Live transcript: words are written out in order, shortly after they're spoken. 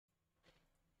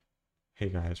Hey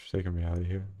guys, Forsaken Reality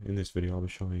here. In this video I'll be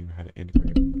showing you how to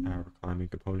integrate our climbing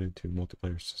component to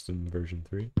multiplayer system version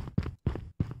 3.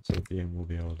 So at the end we'll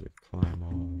be able to climb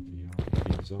all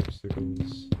these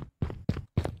obstacles,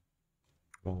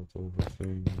 vault over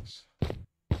things,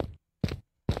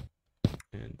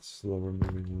 and slower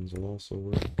moving ones will also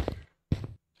work.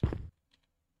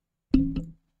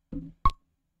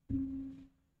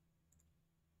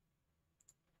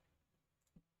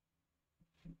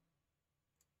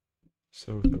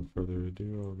 So without further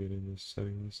ado, I'll get into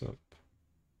setting this up.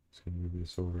 Just gonna move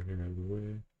this over here out of the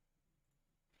way.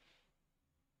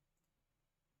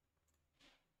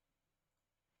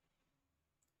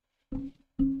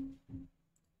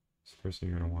 So first thing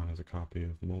you're going to want is a copy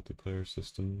of the multiplayer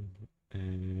system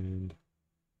and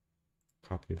a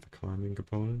copy of the climbing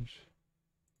component.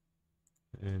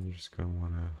 And you're just going to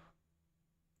want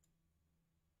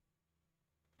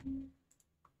to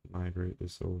migrate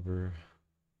this over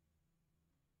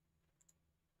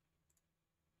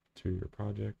to your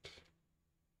project.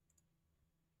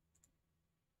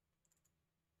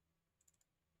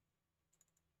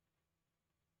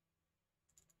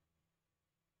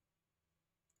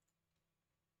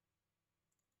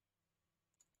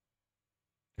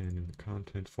 And in the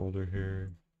content folder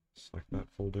here, select that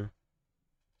folder,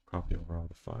 copy over all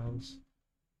the files.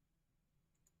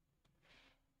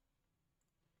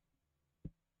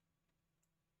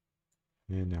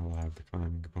 And now we'll have the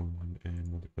climbing component and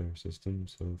multiplayer system.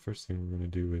 So the first thing we're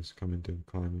going to do is come into the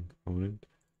climbing component.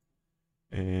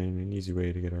 And an easy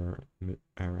way to get our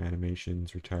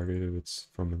animations retargeted, it's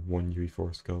from one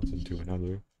UE4 skeleton to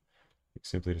another. You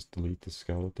simply just delete the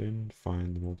skeleton,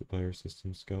 find the multiplayer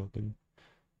system skeleton,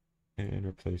 and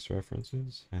replace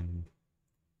references, and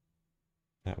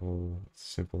that will, as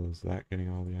simple as that, getting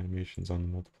all the animations on the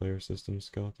multiplayer system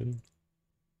skeleton.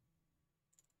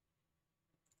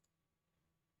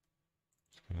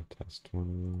 Just gonna test one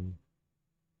of them.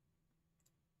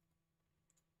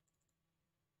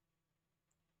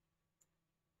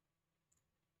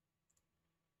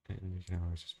 And we can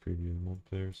always just preview the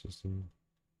multiplayer system.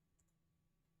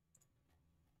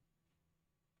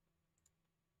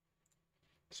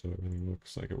 So everything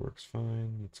looks like it works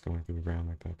fine. It's going through the ground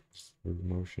like that because of the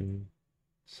motion.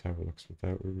 This is how it looks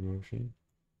without Ruby motion.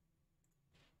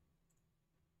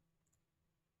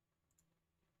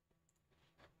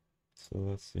 So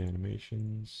that's the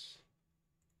animations.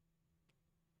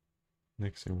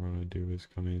 Next thing we're going to do is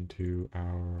come into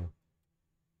our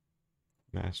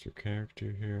master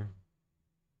character here.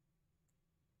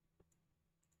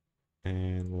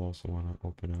 And we'll also want to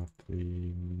open up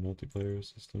the multiplayer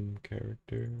system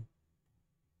character.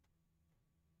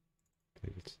 I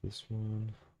think it's this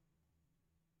one.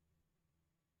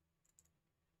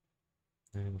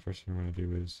 And the first thing we're going to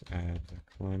do is add the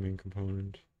climbing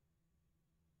component.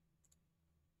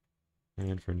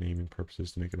 And for naming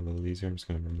purposes, to make it a little easier, I'm just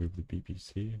going to remove the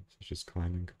BPC, so it's just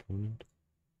climbing component.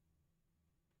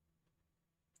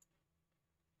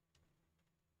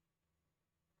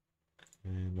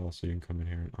 And also you can come in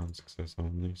here and on success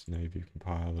only, so now if you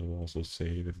compile, it'll also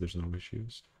save if there's no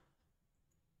issues.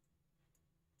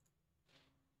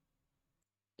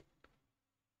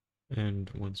 And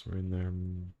once we're in there,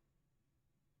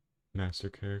 master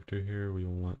character here, we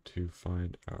will want to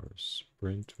find our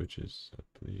sprint, which is, I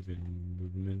believe, in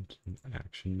movement and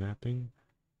action mapping.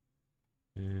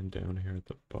 And down here at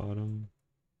the bottom,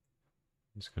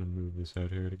 I'm just going to move this out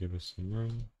here to give us some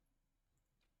room.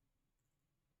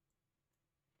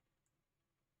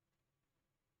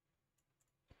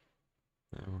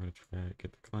 Now we're going to try to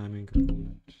get the climbing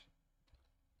component.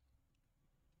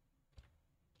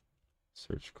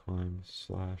 Search climb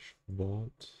 /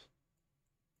 vault.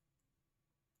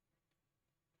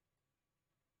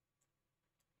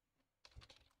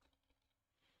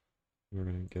 We're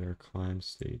going to get our climb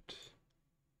state.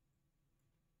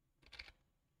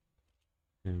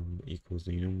 And equals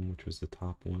enum, which was the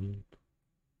top one.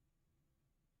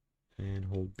 And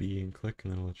hold B and click,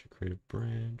 and that'll let you create a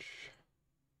branch.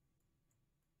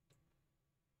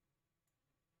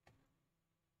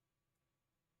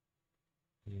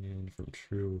 And from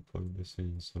true, we'll plug this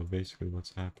in. So basically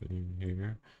what's happening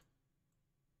here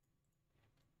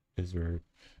is we're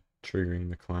triggering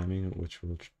the climbing, which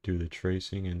will do the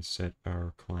tracing and set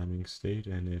our climbing state.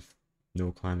 And if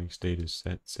no climbing state is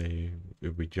set, say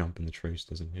if we jump and the trace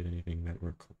doesn't hit anything that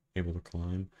we're able to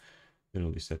climb, then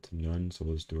it'll be set to none, so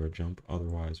we'll just do our jump.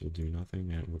 Otherwise we'll do nothing,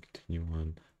 and we'll continue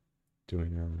on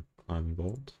doing our climb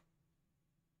vault.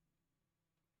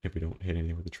 If we don't hit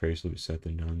anything with the trace, it'll be set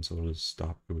to none, so it'll just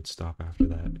stop. It would stop after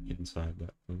that inside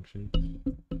that function.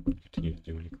 Continue to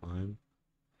do any climb.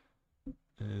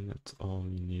 And that's all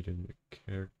you need in the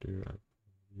character. I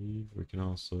We can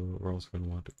also, we're also going to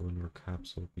want to go into our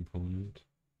capsule component.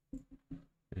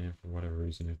 And for whatever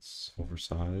reason, it's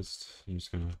oversized. I'm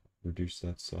just going to reduce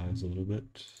that size a little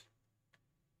bit.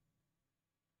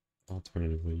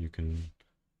 Alternatively, you can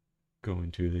go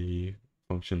into the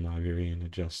function library and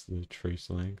adjust the trace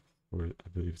length, or I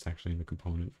believe it's actually in the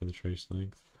component for the trace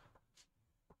length.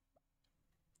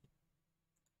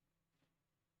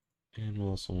 And we'll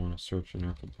also want to search in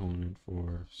our component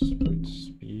for sprint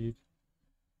speed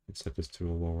and set this to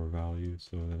a lower value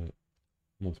so that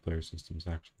multiplayer system's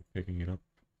actually picking it up.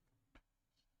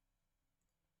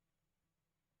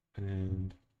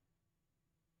 And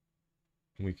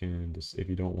we can just, if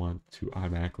you don't want to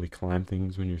automatically climb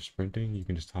things when you're sprinting, you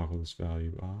can just toggle this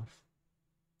value off.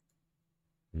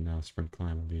 And now sprint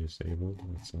climb will be disabled.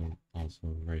 That's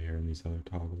also right here in these other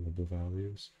toggleable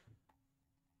values.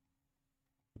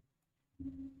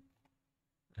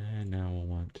 And now we'll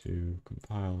want to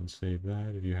compile and save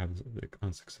that. If you have the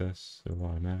unsuccess, it'll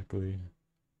automatically.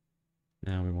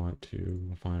 Now we want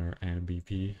to find our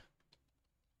ANBP.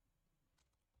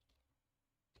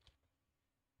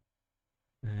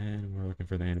 And we're looking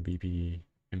for the ANBP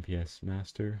MPS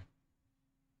master.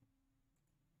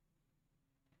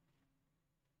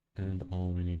 And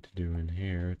all we need to do in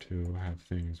here to have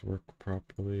things work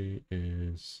properly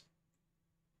is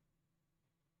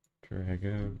drag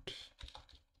out,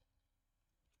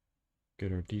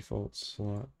 get our default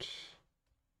slot,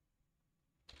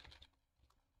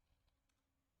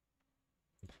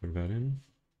 plug that in.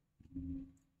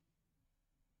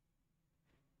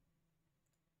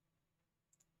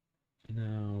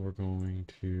 Now we're going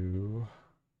to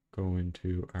go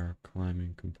into our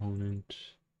climbing component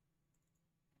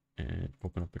and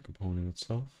open up the component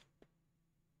itself.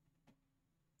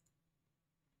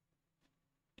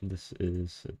 This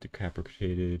is a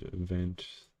deprecated event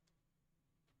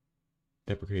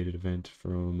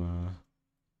from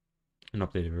an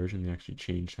updated version. They actually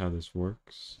changed how this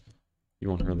works. You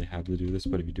won't really have to do this,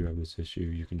 but if you do have this issue,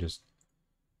 you can just,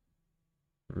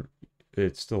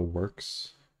 it still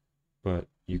works, but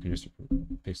you can just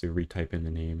basically retype in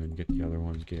the name and get the other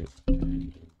one,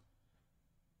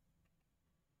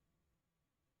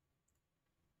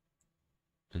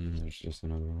 and then there's just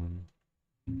another one.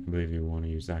 I believe you want to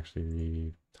use actually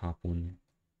the top one,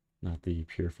 not the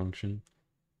pure function.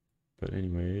 But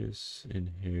anyways,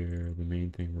 in here, the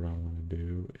main thing we're going to want to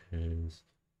do is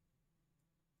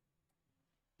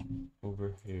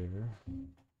over here,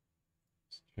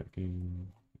 just checking,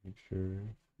 make sure,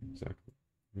 exactly.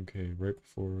 Okay, right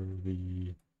before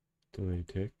the delay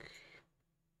tick,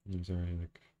 there's already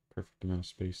like perfect amount of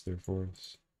space there for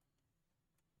us.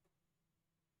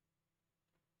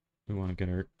 We want to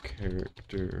get our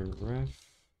character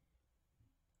ref.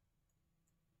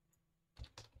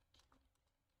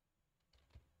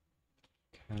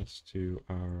 Cast to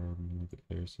our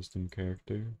multiplayer system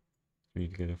character. We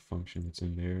need to get a function that's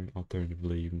in there.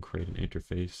 Alternatively, you can create an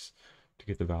interface to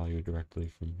get the value directly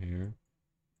from here.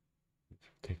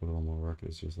 Take a little more work.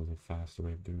 It's just a little faster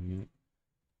way of doing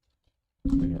it.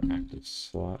 Create our active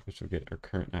slot, which will get our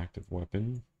current active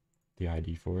weapon, the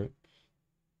ID for it.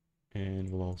 And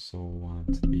we'll also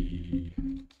want the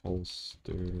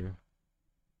holster.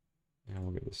 Now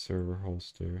we'll get the server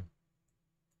holster.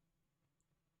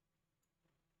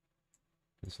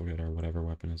 This will get our whatever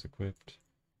weapon is equipped.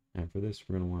 And for this,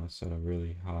 we're going to want to set a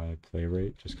really high play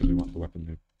rate, just because we want the weapon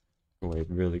to go away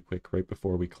really quick right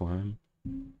before we climb.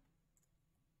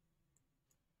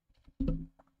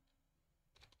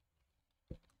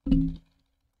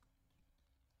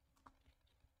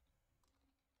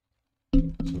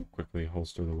 So quickly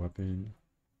holster the weapon.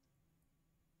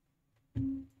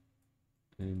 And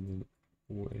then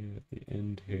way at the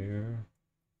end here,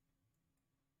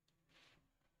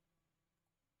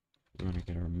 we're going to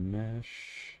get our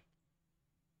mesh.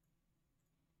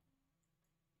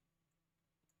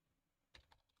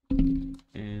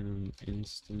 And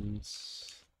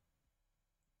instance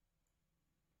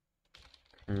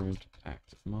current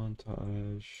active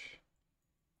montage,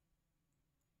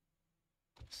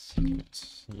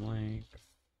 sequence length.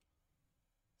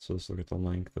 So let's look at the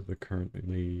length of the current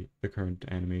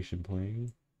animation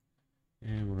playing,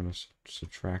 and we're going to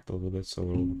subtract a little bit so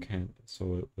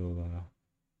it will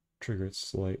trigger it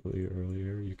slightly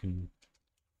earlier. You can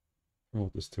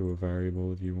promote this to a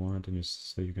variable if you want, and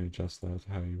just so you can adjust that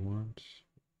how you want.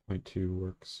 0.2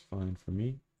 works fine for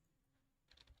me.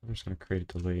 I'm just going to create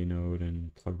a delay node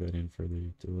and plug that in for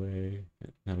the delay.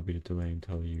 That'll be the delay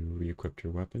until you re-equip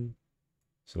your weapon.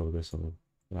 So this will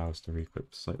allow us to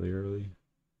re-equip slightly early.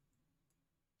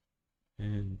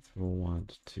 And we'll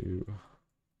want to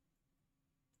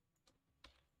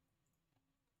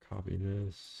copy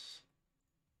this,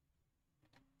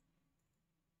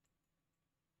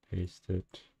 paste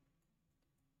it,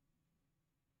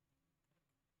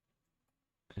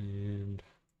 and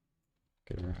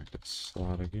get our active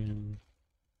slot again.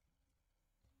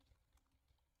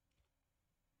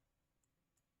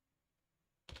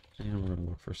 And we're going to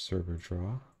look for server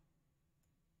draw,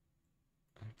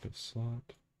 active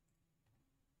slot,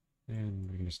 and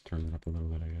we can just turn it up a little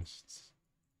bit, I guess.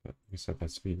 But you can set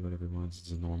that speed whatever you want.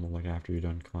 It's normal, like after you're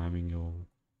done climbing, you'll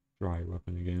draw your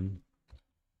weapon again.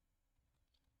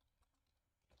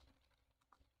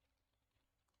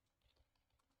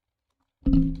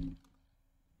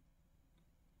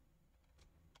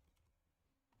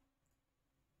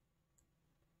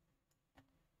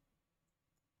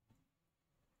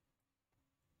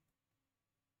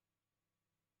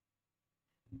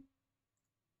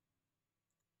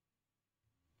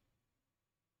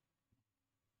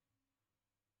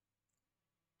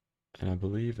 And I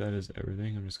believe that is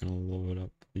everything. I'm just going to load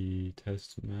up the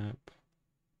test map.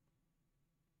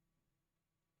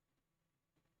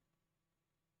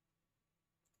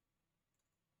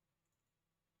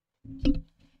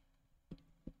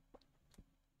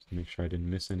 So make sure I didn't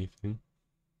miss anything.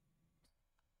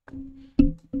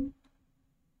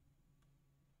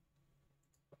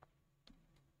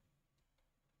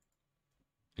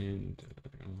 And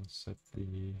I'm going to set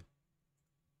the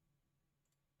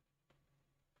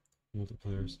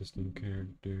multiplayer system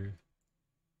character.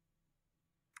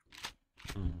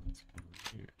 Oh, let's go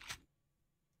here.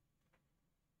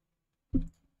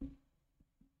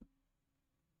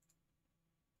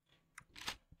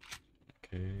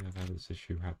 Okay, I've had this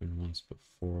issue happen once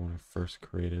before when I first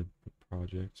created the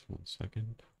project. 1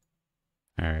 second.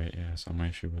 Alright, yeah, so my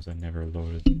issue was I never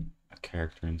loaded a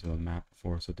character into the map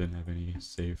before, so it didn't have any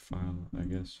save file, I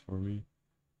guess, for me.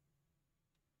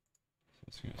 So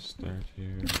it's gonna start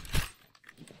here.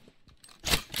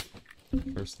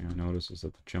 First thing I notice is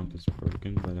that the jump is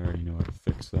broken, but I already know how to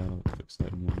fix that. I'll fix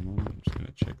that in 1 moment. I'm just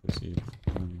gonna check to see if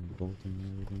running and bolting and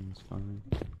everything is fine.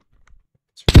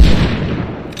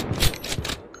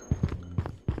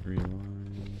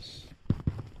 Realize.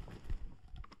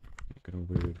 Not gonna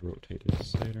weird rotate his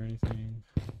side or anything.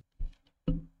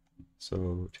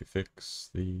 So to fix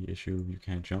the issue you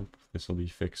can't jump, this will be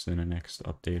fixed in the next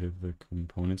update of the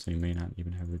components. So you may not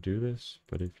even have to do this,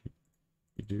 but if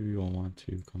you do, you'll want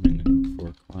to come in and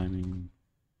look for climbing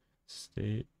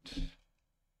state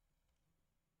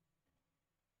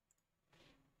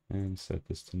and set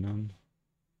this to none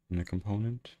in the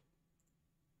component.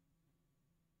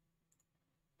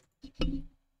 And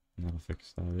that'll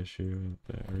fix that issue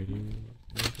at the radio.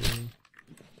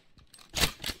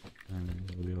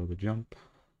 And we'll be able to jump.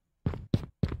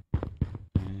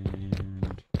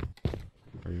 And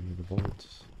remove the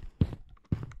bolts.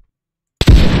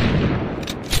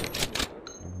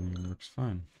 Everything works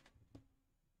fine.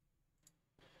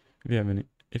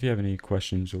 If you have any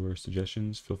questions or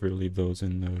suggestions, feel free to leave those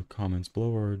in the comments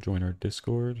below or join our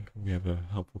Discord. We have a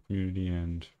helpful community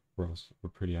and we're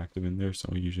pretty active in there,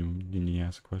 so usually when you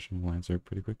ask a question, we'll answer it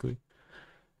pretty quickly.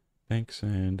 Thanks,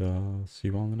 and see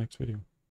you all in the next video.